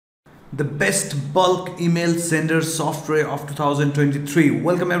the best bulk email sender software of 2023.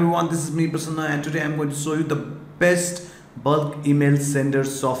 Welcome everyone, this is me Prasanna, and today I'm going to show you the best bulk email sender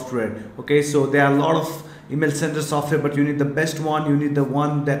software. Okay, so there are a lot of email sender software, but you need the best one. You need the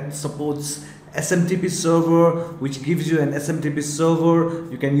one that supports SMTP server, which gives you an SMTP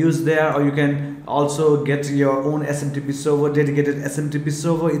server you can use there, or you can also get your own SMTP server, dedicated SMTP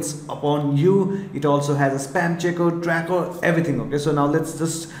server. It's upon you. It also has a spam checker, tracker, everything. Okay, so now let's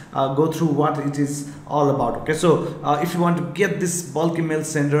just go through what it is all about. Okay, so if you want to get this bulk email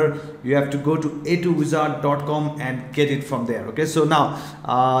sender, you have to go to a2wizard.com and get it from there. Okay, so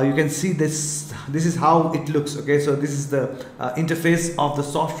now you can see this is how it looks. Okay, so this is the interface of the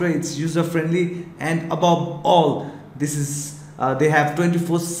software. It's user friendly, and above all, this is they have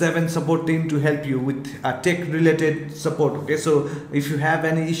 24/7 support team to help you with tech related support. Okay, so if you have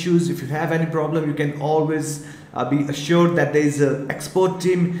any issues, if you have any problem, you can always be assured that there is an expert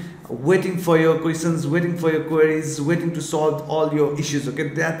team waiting for your questions, waiting for your queries, waiting to solve all your issues. Okay,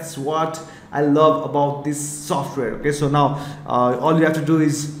 that's what I love about this software. Okay, so now all you have to do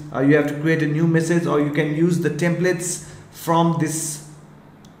is you have to create a new message, or you can use the templates from this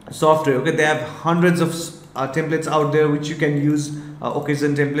software. Okay, they have hundreds of templates out there which you can use,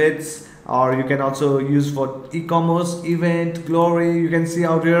 occasion templates, or you can also use for e-commerce, event, glory. You can see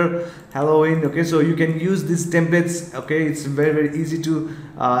out here Halloween. Okay, so you can use these templates. Okay, it's very easy to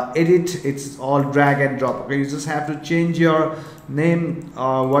edit. It's all drag and drop. Okay, you just have to change your name,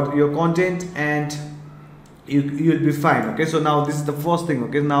 what your content, and you'll be fine. Okay, so now this is the first thing.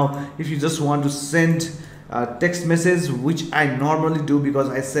 Okay, now if you just want to send text message, which I normally do because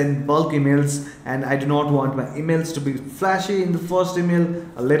I send bulk emails and I do not want my emails to be flashy in the first email.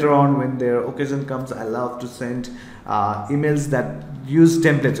 Later on, when their occasion comes, I love to send emails that use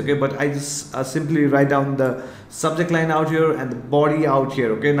templates. Okay, but I just simply write down the subject line out here and the body out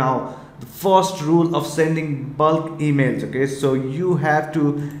here. Okay, now the first rule of sending bulk emails. Okay, so you have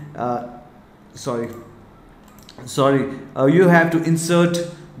to you have to insert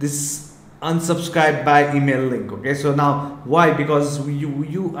this unsubscribe by email link. Okay, so now why? Because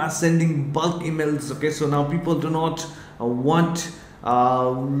you are sending bulk emails. Okay, so now people do not want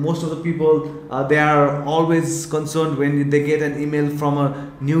most of the people they are always concerned when they get an email from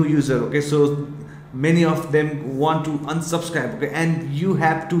a new user. Okay, so many of them want to unsubscribe. Okay, and you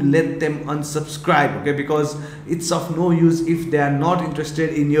have to let them unsubscribe. Okay, because it's of no use if they are not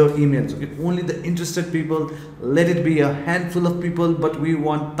interested in your emails. Okay, only the interested people. Let it be a handful of people, but we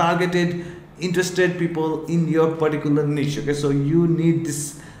want targeted interested people in your particular niche. Okay, so you need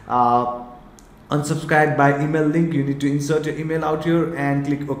this unsubscribe by email link. You need to insert your email out here and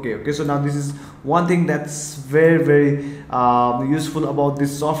click OK. Okay, so now this is one thing that's very useful about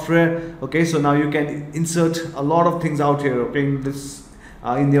this software. Okay, so now you can insert a lot of things out here. Okay, in this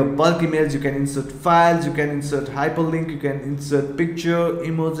in your bulk emails, you can insert files, you can insert hyperlink, you can insert picture,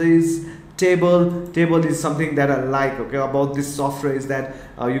 emojis, table is something that I like. Okay, about this software is that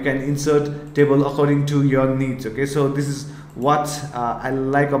you can insert table according to your needs. Okay, so this is what I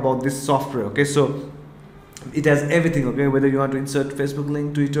like about this software. Okay, so it has everything. Okay, whether you want to insert Facebook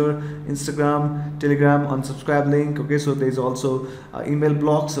link, Twitter, Instagram, Telegram, unsubscribe link. Okay, so there's also email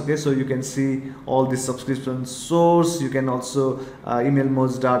blocks. Okay, so you can see all the subscription source. You can also email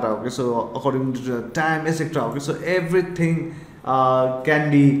merge data. Okay, so according to the time, etc. Okay, so everything can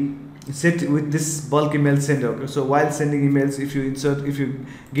be set with this bulk email sender. Okay, so while sending emails, if you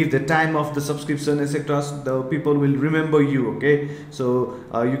give the time of the subscription, etc., the people will remember you. Okay, so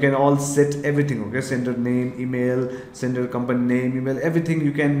you can all set everything. Okay, sender name, email, sender company name, email, everything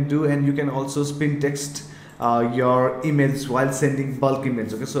you can do, and you can also spin text your emails while sending bulk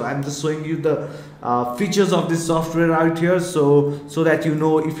emails. Okay, so I'm just showing you the features of this software out here, so that you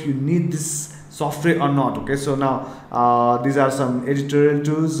know if you need this software or not. Okay, so now these are some editorial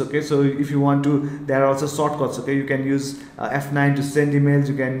tools. Okay, so if you want to, there are also shortcuts. Okay, you can use F9 to send emails.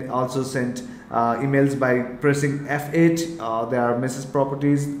 You can also send emails by pressing F8. There are message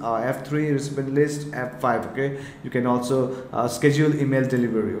properties, F3 recipient list, F5. Okay, you can also schedule email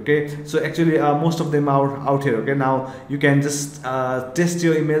delivery. Okay, so actually most of them are out here. Okay, now you can just test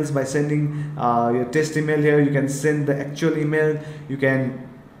your emails by sending your test email here. You can send the actual email. You can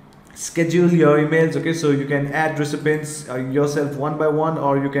schedule your emails. Okay, so you can add recipients yourself one by one,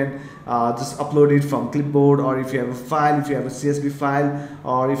 or you can just upload it from clipboard, or if you have a file, if you have a CSV file,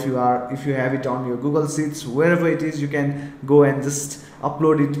 or if you have it on your Google Sheets, wherever it is, you can go and just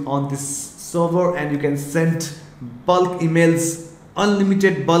upload it on this server, and you can send bulk emails,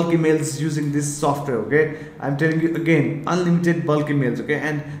 unlimited bulk emails using this software. Okay, I'm telling you again, unlimited bulk emails. Okay,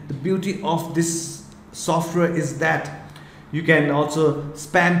 and the beauty of this software is that You can also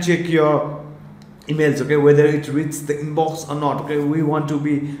spam check your emails, okay, whether it reaches the inbox or not. Okay, we want to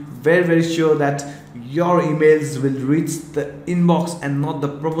be very sure that your emails will reach the inbox and not the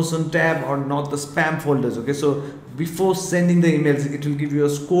promotion tab or not the spam folders. Okay, so before sending the emails, it will give you a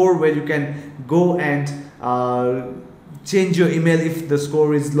score where you can go and change your email if the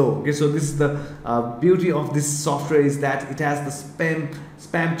score is low. Okay, so this is the beauty of this software, is that it has the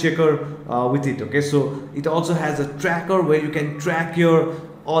spam checker with it. Okay, so it also has a tracker where you can track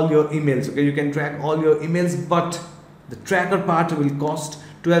all your emails. Okay, you can track all your emails, but the tracker part will cost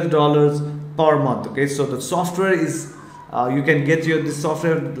 $12 per month. Okay, so the software is you can get this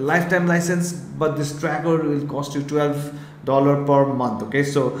software lifetime license, but this tracker will cost you $12 per month. Okay,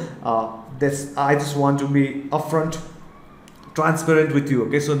 so I just want to be upfront, transparent with you.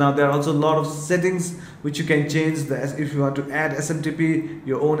 Okay, so now there are also a lot of settings which you can change. If you want to add SMTP,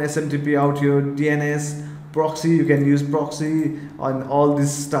 your own SMTP out here, DNS, proxy, you can use proxy on all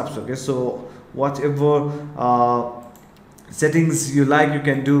these stuffs. Okay, so whatever settings you like, you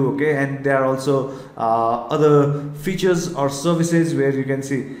can do. Okay, and there are also other features or services where you can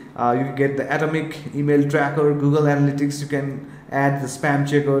see you get the atomic email tracker, Google Analytics, you can add the spam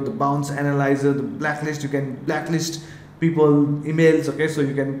checker, the bounce analyzer, the blacklist, you can blacklist people emails. Okay, so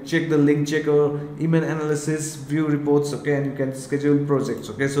you can check the link checker, email analysis, view reports. Okay, and you can schedule projects.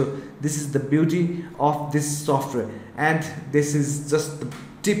 Okay, so this is the beauty of this software, and this is just the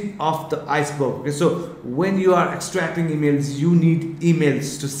tip of the iceberg. Okay, so when you are extracting emails, you need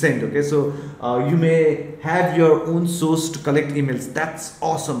emails to send. Okay, so you may have your own source to collect emails, that's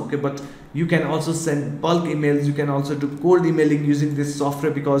awesome. Okay, but you can also send bulk emails. You can also do cold emailing using this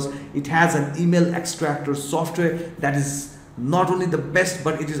software, because it has an email extractor software that is not only the best,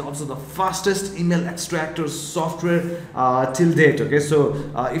 but it is also the fastest email extractor software till date. Okay, so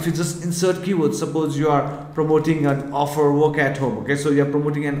if you just insert keywords, suppose you are promoting an offer work at home. Okay, so you are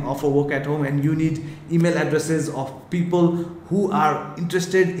promoting an offer work at home and you need email addresses of people who are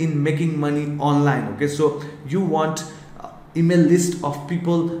interested in making money online. Okay, so you want email list of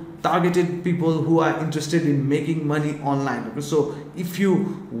people, targeted people who are interested in making money online. Okay, so if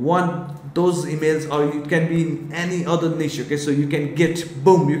you want those emails, or it can be in any other niche. Okay, so you can get,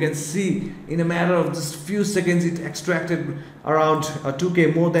 boom, you can see in a matter of just few seconds it extracted around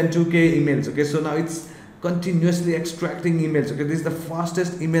 2k, more than 2k emails. Okay, so now it's continuously extracting emails. Okay, this is the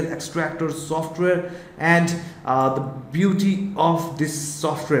fastest email extractor software, and the beauty of this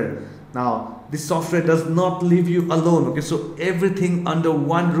software, now this software does not leave you alone. Okay, so everything under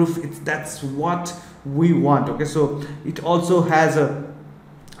one roof, that's what we want. Okay, so it also has a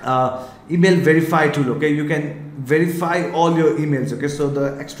email verify tool. Okay, you can verify all your emails. Okay, so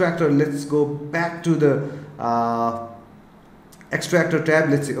the extractor, let's go back to the extractor tab.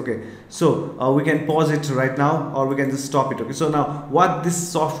 Let's see. Okay, so we can pause it right now, or we can just stop it. Okay, so now what this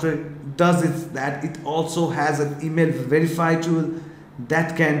software does is that it also has an email verify tool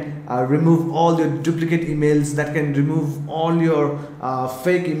that can remove all your duplicate emails, that can remove all your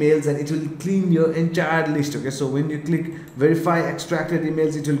fake emails, and it will clean your entire list. Okay, so when you click verify extracted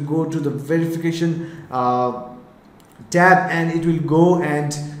emails, it will go to the verification tab, and it will go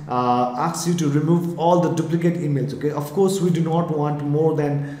and asks you to remove all the duplicate emails. Okay, of course we do not want more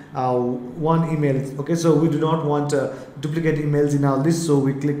than one email. Okay, so we do not want duplicate emails in our list, so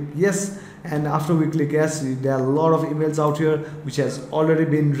we click yes, and after we click yes, there are a lot of emails out here which has already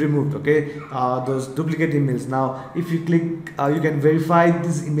been removed. Okay, those duplicate emails. Now if you click you can verify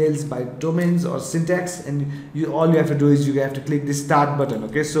these emails by domains or syntax, and all you have to do is you have to click the start button.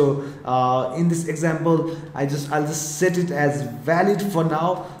 Okay, so in this example I'll just set it as valid for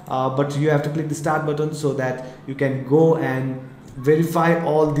now, but you have to click the start button so that you can go and verify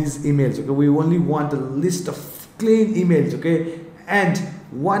all these emails. Okay, we only want a list of clean emails. Okay, and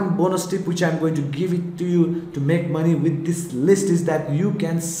one bonus tip which I'm going to give it to you to make money with this list is that you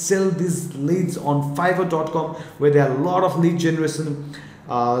can sell these leads on Fiverr.com, where there are a lot of lead generation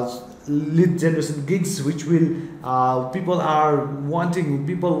gigs which will people want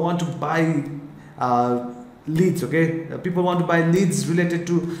to buy leads. Okay, people want to buy leads related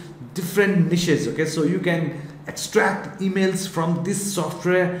to different niches. Okay, so you can extract emails from this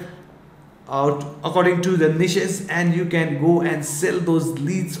software out according to the niches, and you can go and sell those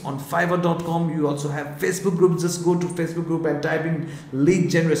leads on Fiverr.com. You also have Facebook groups. Just go to Facebook group and type in lead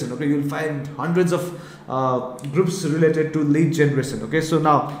generation. Okay, you'll find hundreds of groups related to lead generation. Okay, so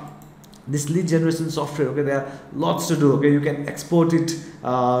now this lead generation software, okay, there are lots to do. Okay, you can export it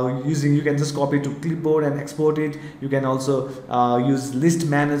you can just copy to clipboard and export it. You can also use list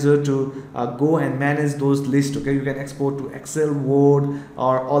manager to go and manage those lists. Okay, you can export to Excel, Word,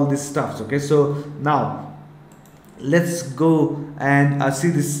 or all this stuff. Okay, so now let's go and see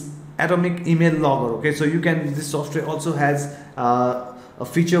this atomic email logger. Okay, so you can, this software also has a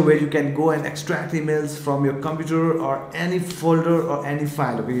feature where you can go and extract emails from your computer or any folder or any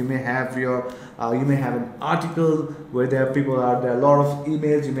file. Okay, you may have your you may have an article where there are a lot of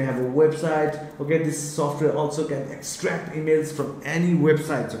emails. You may have a website. Okay, this software also can extract emails from any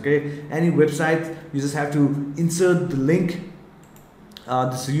websites. Okay, any website, you just have to insert the link,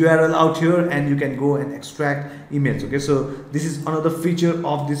 this URL out here, and you can go and extract emails. Okay, so this is another feature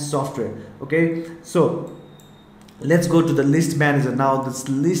of this software. Okay, so let's go to the list manager. Now this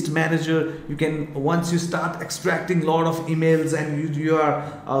list manager, you can, once you start extracting a lot of emails and you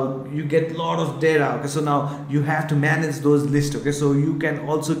get a lot of data. Okay, so now you have to manage those lists. Okay, so you can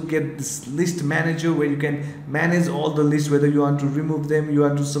also get this list manager where you can manage all the lists, whether you want to remove them, you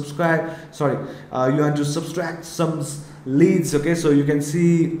want to you want to subtract some leads. Okay, so you can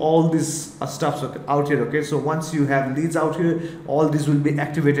see all this stuff out here. Okay, so once you have leads out here, all this will be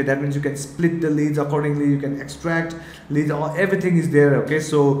activated. That means you can split the leads accordingly, you can extract leads, everything is there. Okay,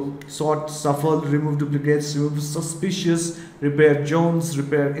 so sort, shuffle, remove duplicates, remove suspicious, repair Jones,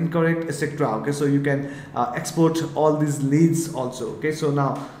 repair incorrect, etc. Okay, so you can export all these leads also. Okay, so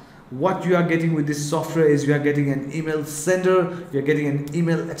now what you are getting with this software is you are getting an email sender, you are getting an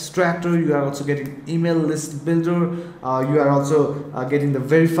email extractor, you are also getting email list builder, you are also getting the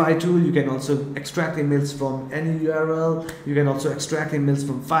verify tool. You can also extract emails from any URL, you can also extract emails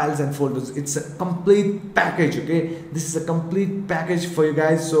from files and folders. It's a complete package. Okay, this is a complete package for you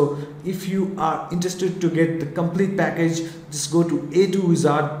guys. So if you are interested to get the complete package, just go to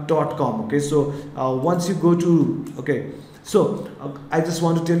a2wizard.com. okay, so once you go to, okay, so I just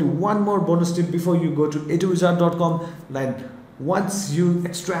want to tell you one more bonus tip before you go to a2wizard.com. Like, once you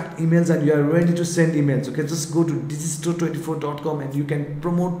extract emails and you are ready to send emails, okay, just go to digistore24.com and you can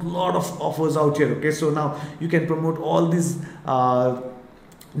promote a lot of offers out here. Okay, so now you can promote all these are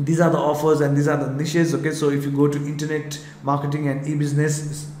the offers and these are the niches. Okay, so if you go to internet marketing and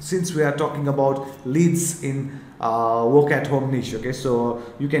e-business, since we are talking about leads in work at home niche, okay, so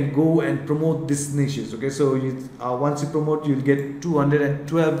you can go and promote these niches. Okay, so you once you promote, you'll get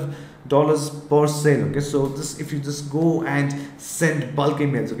 $212 per sale. Okay, so this, if you just go and send bulk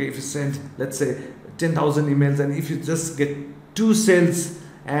emails, okay, if you send, let's say, 10,000 emails, and if you just get 2 sales,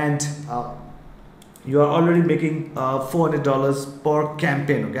 and you are already making $400 per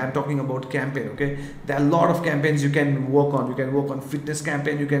campaign. Okay, I'm talking about campaign. Okay, there are a lot of campaigns you can work on. You can work on fitness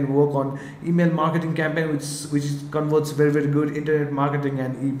campaign, you can work on email marketing campaign, which converts very, very good. Internet marketing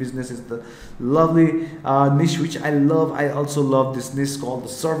and e-business is the lovely niche which I love. I also love this niche called the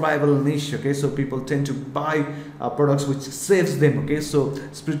survival niche. Okay, so people tend to buy products which saves them. Okay, so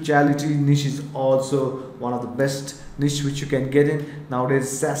spirituality niche is also one of the best niche which you can get in nowadays.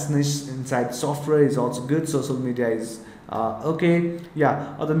 SaaS niche inside software is also good. Social media is okay.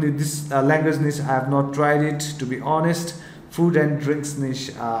 Yeah, other than this language niche, I have not tried it, to be honest. Food and drinks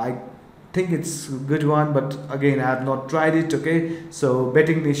niche, I think it's a good one, but again, I have not tried it. Okay, so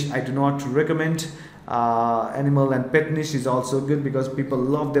betting niche, I do not recommend. Animal and pet niche is also good because people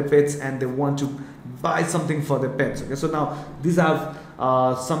love their pets and they want to buy something for their pets. Okay, so now these are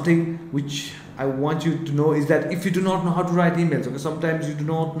something which I want you to know, is that if you do not know how to write emails, okay, sometimes you do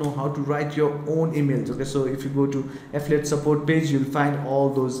not know how to write your own emails. Okay, so if you go to affiliate support page, you'll find all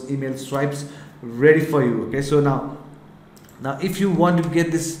those email stripes ready for you. Okay, so now if you want to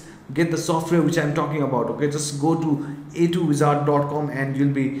get the software which I'm talking about, okay, just go to a2wizard.com and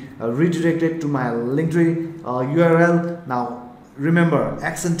you'll be redirected to my Linktree URL. Now remember,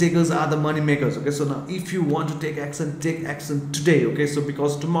 action takers are the money makers. Okay, so now if you want to take action, take action today. Okay, so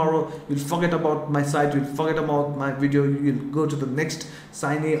because tomorrow you'll forget about my site, you'll forget about my video, you'll go to the next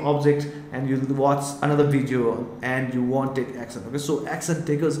shiny object and you'll watch another video and you won't take action. Okay, so action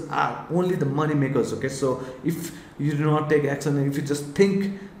takers are only the money makers. Okay, so if you do not take action and if you just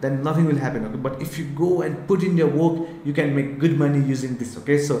think, then nothing will happen. Okay, but if you go and put in your work, you can make good money using this.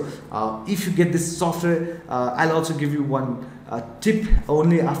 Okay, so if you get this software, I'll also give you one tip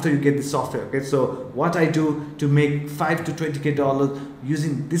only after you get the software. Okay, so what I do to make $5 to $20K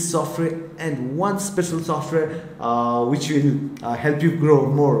using this software and one special software which will help you grow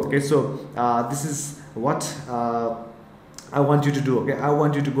more. Okay, so this is what I want you to do. Okay, I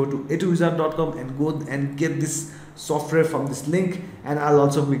want you to go to a2wizard.com and go and get this software from this link, and I'll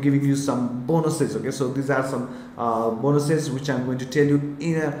also be giving you some bonuses. Okay, so these are some bonuses which I'm going to tell you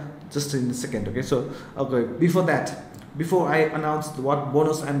just in a second. Okay, so okay, before I announce what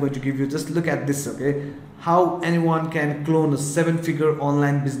bonus I'm going to give you, just look at this. Okay, how anyone can clone a 7-figure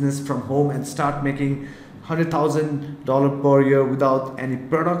online business from home and start making $100,000 per year without any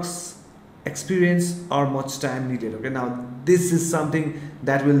products, experience or much time needed. Okay, now this is something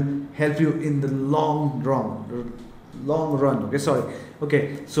that will help you in the long run. Okay, sorry.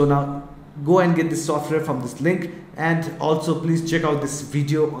 Okay, so now go and get this software from this link, and also please check out this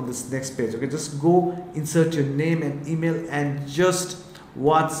video on this next page. Okay, just go insert your name and email and just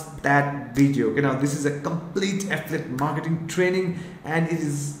watch that video. Okay, now this is a complete affiliate marketing training, and it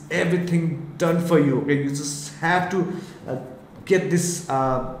is everything done for you. Okay, you just have to get this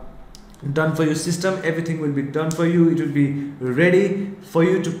done for your system. Everything will be done for you. It will be ready for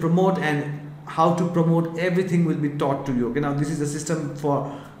you to promote, and how to promote, everything will be taught to you. Okay, now this is a system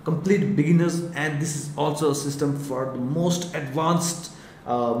for complete beginners, and this is also a system for the most advanced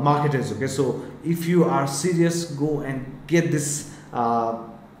marketers. Okay, so if you are serious, go and get this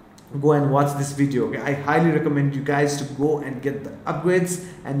go and watch this video. Okay, I highly recommend you guys to go and get the upgrades,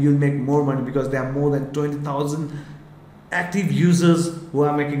 and you'll make more money, because there are more than 20,000 active users who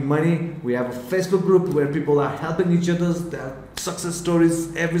are making money. We have a Facebook group where people are helping each other. There are success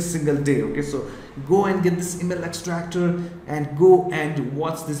stories every single day. Okay, so go and get this email extractor and go and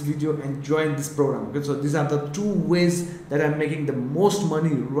watch this video and join this program. Okay, so these are the two ways that I'm making the most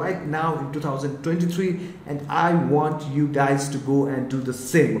money right now in 2023, and I want you guys to go and do the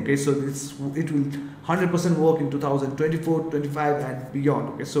same. Okay, so it will 100% work in 2024, 25 and beyond.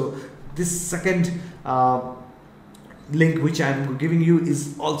 Okay, so this second link which I'm giving you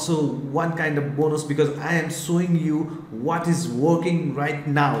is also one kind of bonus, because I am showing you what is working right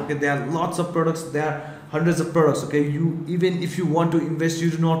now. Okay, there are lots of products, there are hundreds of products. Okay, you, even if you want to invest, you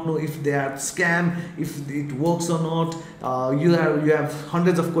do not know if they are scam, if it works or not. You have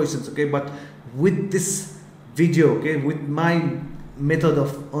hundreds of questions. Okay, but with this video, okay, with my method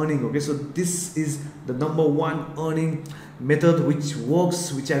of earning, okay, so this is the #1 earning method which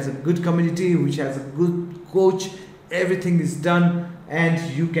works, which has a good community, which has a good coach. Everything is done, and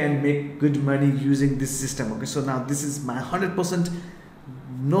you can make good money using this system. Okay, so now this is my 100%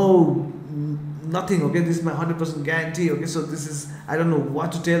 nothing. Okay, this is my 100% guarantee. Okay, so this is, I don't know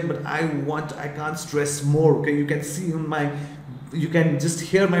what to tell, but I can't stress more. Okay, you can see on my, you can just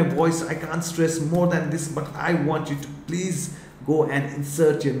hear my voice. I can't stress more than this, but I want you to please go and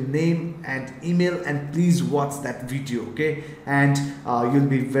insert your name and email, and please watch that video. Okay, and you'll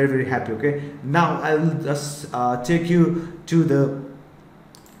be very, very happy. Okay, now I will just take you to the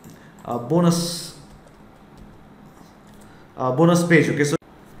bonus page. Okay, so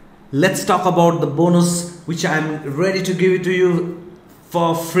let's talk about the bonus which I'm ready to give it to you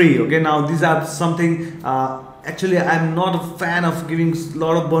for free. Okay, now these are something actually I'm not a fan of giving a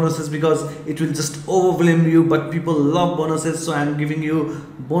lot of bonuses, because it will just overwhelm you, but people love bonuses, so I'm giving you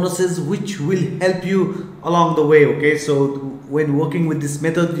bonuses which will help you along the way. Okay, so when working with this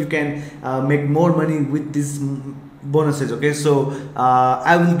method, you can make more money with these bonuses. Okay, so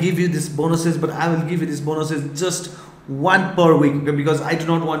I will give you these bonuses, but I will give you these bonuses just one per week. Okay, because I do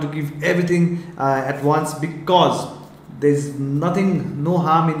not want to give everything at once, because there's no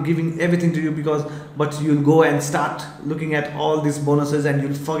harm in giving everything to you, but you'll go and start looking at all these bonuses and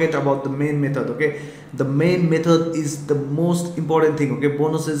you'll forget about the main method. Okay, the main method is the most important thing. Okay,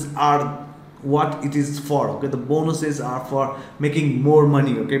 bonuses are what it is for. Okay, the bonuses are for making more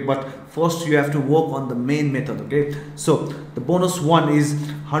money. Okay, but first you have to work on the main method. Okay, so the bonus one is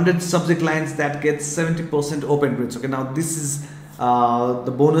 100 subject lines that get 70% open rates. Okay, now this is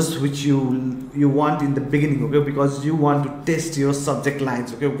the bonus which you want in the beginning. Okay, because you want to test your subject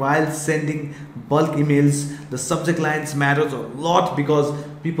lines. Okay, while sending bulk emails, the subject lines matters a lot, because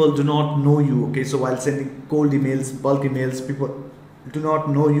people do not know you. Okay, so while sending cold emails, bulk emails, people do not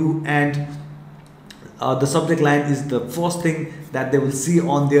know you, and the subject line is the first thing that they will see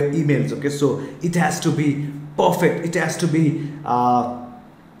on their emails. Okay, so it has to be perfect, it has to be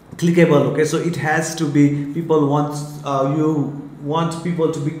clickable. Okay, so it has to be, people want you want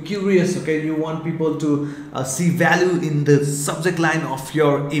people to be curious. Okay, you want people to see value in the subject line of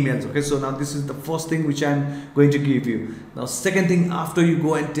your emails. Okay, so now this is the first thing which I'm going to give you. Now second thing, after you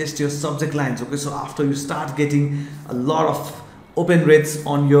go and test your subject lines, okay, so after you start getting a lot of open rates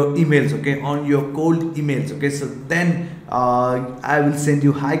on your emails, okay, on your cold emails, okay, so then I will send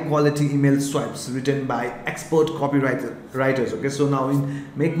you high quality email swipes written by expert copywriters. Okay, so now in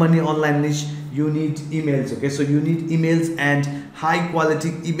Make Money Online niche, you need emails. Okay, so you need emails, and high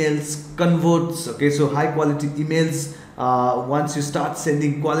quality emails converts. Okay, so high quality emails, once you start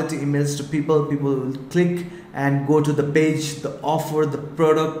sending quality emails to people, people will click and go to the page, the offer, the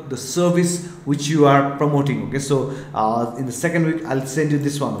product, the service which you are promoting. Okay, so in the second week I'll send you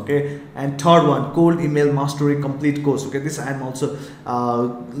this one. Okay, and third one, cold email mastery complete course. Okay, this I'm also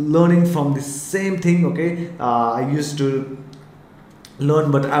learning from the same thing. Okay, I used to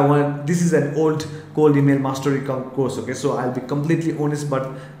learn, but I want, this is an old cold email mastery course, okay, so I'll be completely honest,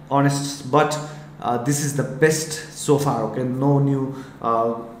 but this is the best so far, okay. No new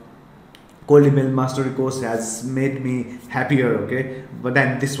cold email mastery course has made me happier, okay, but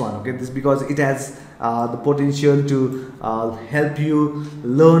than this one, okay. This because it has the potential to help you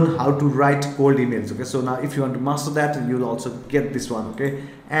learn how to write cold emails, okay. So now if you want to master that, you'll also get this one, okay.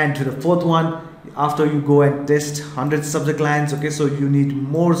 And to the fourth one, after you go and test 100 subject lines, okay, so you need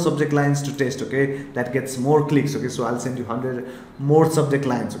more subject lines to test, okay, that gets more clicks, okay. So I'll send you 100 more subject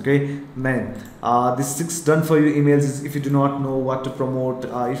lines, okay. Man, this 6 done for you emails is if you do not know what to promote,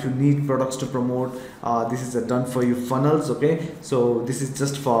 if you need products to promote, this is a done for you funnels, okay. So this is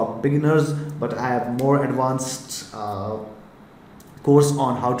just for beginners, but I have more advanced course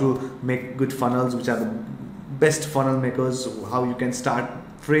on how to make good funnels, which are the best funnel makers, how you can start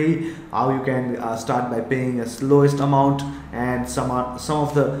free, how you can start by paying a lowest amount, and some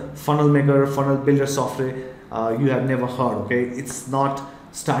of the funnel maker, funnel builder software you have never heard, okay. It's not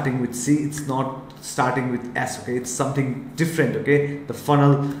starting with C, it's not starting with S, okay. It's something different, okay. The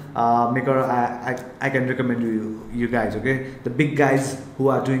funnel maker, I can recommend you guys, okay. The big guys who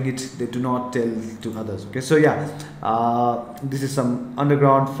are doing it, they do not tell to others, okay. So yeah, this is some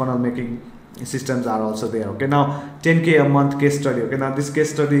underground funnel making systems are also there, okay. Now 10K a month case study, okay. Now this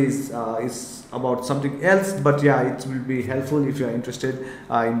case study is about something else, but yeah, it will be helpful if you are interested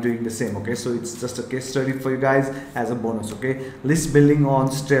in doing the same, okay. So it's just a case study for you guys as a bonus, okay. List building on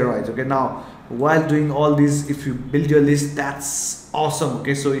steroids, okay. Now while doing all this, if you build your list, that's awesome,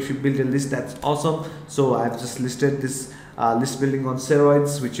 okay. So if you build a list, that's awesome. So I've just listed this list building on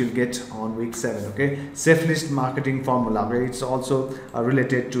steroids, which you'll get on week 7, okay. Safe list marketing formula, okay. It's also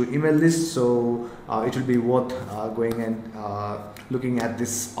related to email list, so it will be worth going and looking at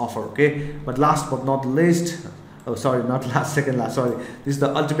this offer, okay. But last but not least, oh sorry, not last, second last, sorry, this is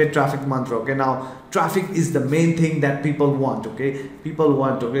the ultimate traffic mantra, okay. Now traffic is the main thing that people want, okay. People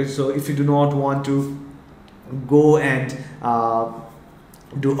want, okay. So if you do not want to go and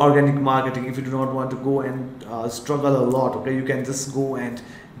do organic marketing, if you do not want to go and struggle a lot, okay, you can just go and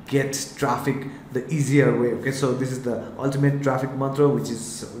get traffic the easier way, okay. So this is the ultimate traffic mantra, which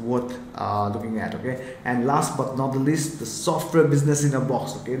is worth looking at, okay. And last but not the least, the software business in a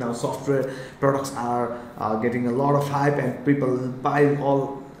box, okay. Now software products are getting a lot of hype, and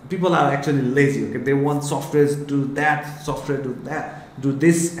people are actually lazy, okay. They want software to do that, software to do that, do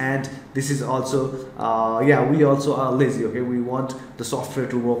this, and this is also yeah, we also are lazy, okay. We want the software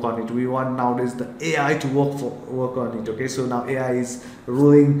to work on it, we want nowadays the AI to work on it, okay. So now AI is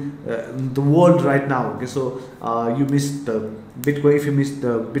ruling the world right now, okay. So you missed the Bitcoin, if you missed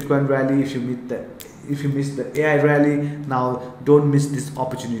the Bitcoin rally, if you missed the AI rally, now don't miss this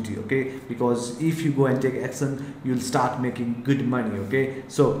opportunity, okay, because if you go and take action, you'll start making good money, okay.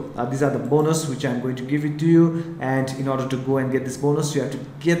 So these are the bonus which I'm going to give it to you, and in order to go and get this bonus, you have to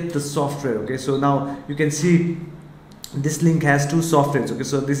get the software, okay. So now you can see this link has 2 softwares, okay.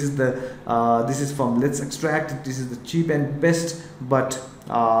 So this is the this is from Let's Extract. This is the cheap and best, but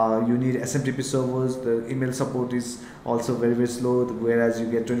you need SMTP servers. The email support is also very slow, whereas you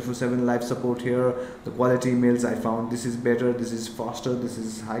get 24/7 live support here. The quality emails, I found this is better, this is faster, this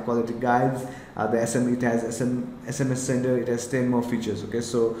is high quality guides. The it has SMS sender, it has 10 more features, okay.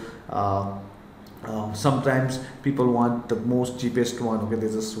 So sometimes people want the most cheapest one, okay. They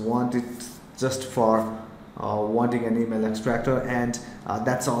just want it just for wanting an email extractor, and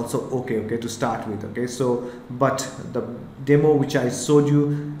that's also okay to start with, okay. So but the demo which I showed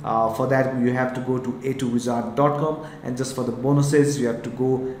you, for that you have to go to a2wizard.com, and just for the bonuses you have to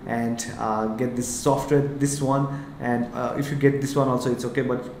go and get this software, this one, and if you get this one also it's okay,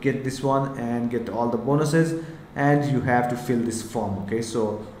 but get this one and get all the bonuses, and you have to fill this form, okay.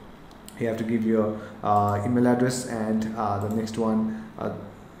 So you have to give your email address, and the next one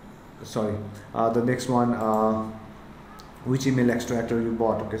the next one, which email extractor you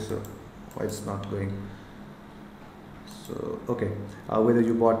bought, okay. So why it's not going, so okay, whether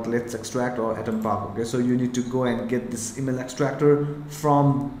you bought Let's Extract or Atom Park, okay. So you need to go and get this email extractor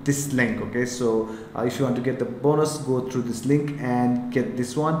from this link, okay. So if you want to get the bonus, go through this link and get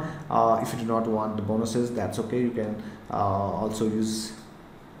this one. If you do not want the bonuses, that's okay, you can also use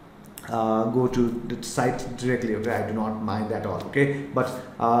go to the site directly, okay. I do not mind at all, okay. But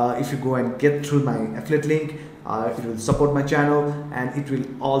if you go and get through my affiliate link, it will support my channel, and it will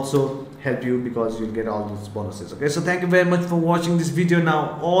also help you because you'll get all these bonuses, okay. So thank you very much for watching this video.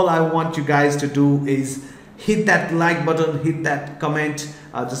 Now all I want you guys to do is hit that like button, hit that comment,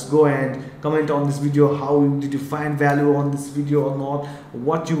 just go and comment on this video. How did you find value on this video or not?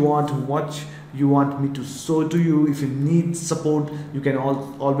 What you want, what you want me to show to you. If you need support, you can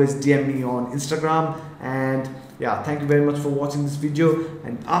always DM me on Instagram. And yeah, thank you very much for watching this video.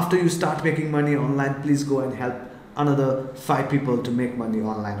 And after you start making money online, please go and help another 5 people to make money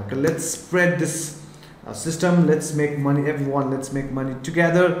online. Okay, let's spread this system. Let's make money, everyone. Let's make money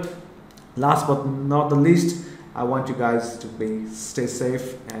together. Last but not the least, I want you guys to stay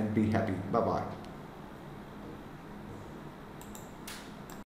safe and be happy. Bye bye.